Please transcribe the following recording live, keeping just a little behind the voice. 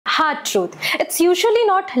hard truth. It's usually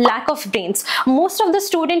not lack of brains. Most of the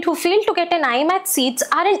students who fail to get an IMAT seats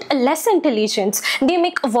aren't less intelligent. They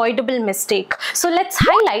make avoidable mistake. So let's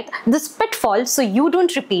highlight this pitfall so you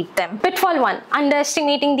don't repeat them. Pitfall 1.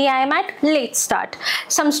 Underestimating the IMAT. Let's start.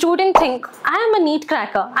 Some students think, I am a NEET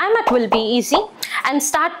cracker. IMAT will be easy, and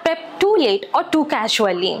start prep too late or too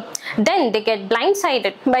casually. Then they get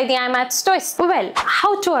blindsided by the IMAT's twist. Well,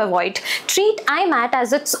 how to avoid? Treat IMAT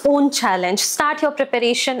as its own challenge. Start your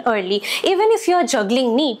preparation early. Even if you are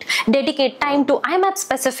juggling NEET, dedicate time to IMAT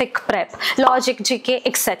specific prep, logic, GK,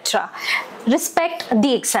 etc. Respect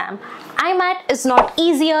the exam. IMAT is not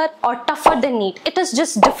easier or tougher than NEET. It is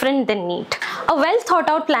just different than NEET. A well thought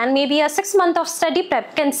out plan, maybe a 6 month of study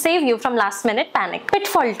prep, can save you from last minute panic.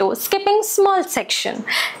 Pitfall 2. Skipping small section.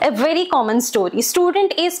 A very common story.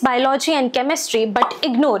 Student ace biology and chemistry but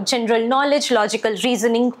ignore general knowledge, logical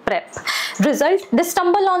reasoning prep. Result, they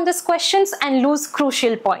stumble on these questions and lose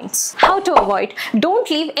crucial points. How to avoid? Don't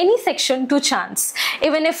leave any section to chance.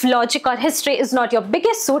 Even if logic or history is not your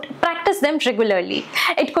biggest suit, practice them regularly.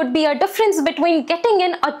 It could be a difference between getting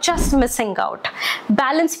in or just missing out.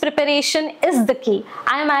 Balanced preparation is the key.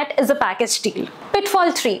 IMAT is a package deal.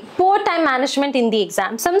 Pitfall 3. Poor time management in the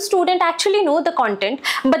exam. Some students actually know the content,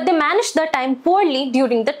 but they manage their time poorly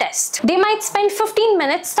during the test. They might spend 15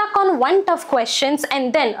 minutes stuck on one tough questions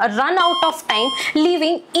and then run out of time,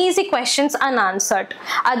 leaving easy questions unanswered.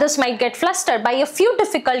 Others might get flustered by a few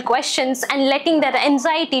difficult questions and letting their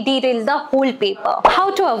anxiety derail the whole paper.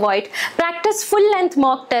 How to avoid? Practice full-length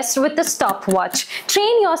mock tests with a stopwatch.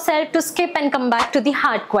 Train yourself to skip and come back to the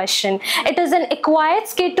hard question. It is an acquired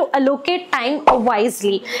skill to allocate time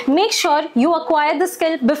wisely. Make sure you acquire the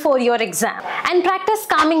skill before your exam. And practice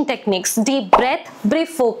calming techniques. Deep breath, brief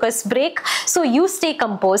focus break, so you stay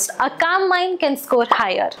composed. A calm mind can score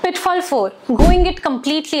higher. Pitfall 4. Going it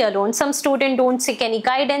completely alone. Some students don't seek any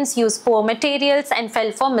guidance, use poor materials, and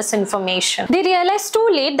fell for misinformation. They realize too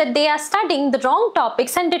late that they are studying the wrong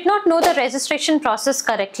topics and did not know the registration process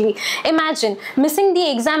correctly. Imagine missing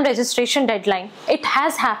the exam registration deadline. It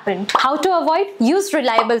has happened. How to avoid? Use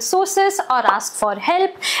reliable sources or ask for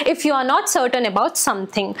help if you are not certain about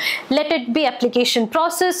something. Let it be application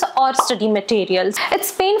process or study materials.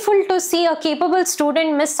 It's painful to see a capable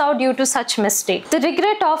student miss out due to such mistake. The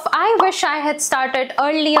regret of I wish I had started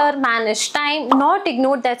earlier, managed time, not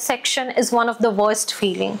ignored that section is one of the worst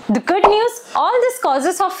feeling. The good news, all these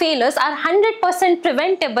causes of failures are 100%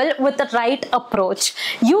 preventable with the right approach.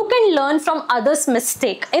 You can learn from others'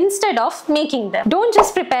 mistake instead of making them. Don't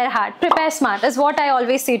just prepare hard, prepare smart is what I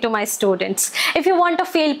always say to my students. If you want a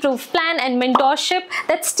fail-proof plan and mentorship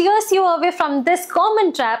that steers you away from this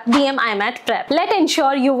common trap, DM IMAT Prep. Let's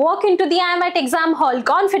ensure you walk into the IMAT exam hall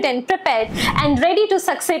confident, prepared, and ready to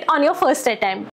succeed on your first attempt.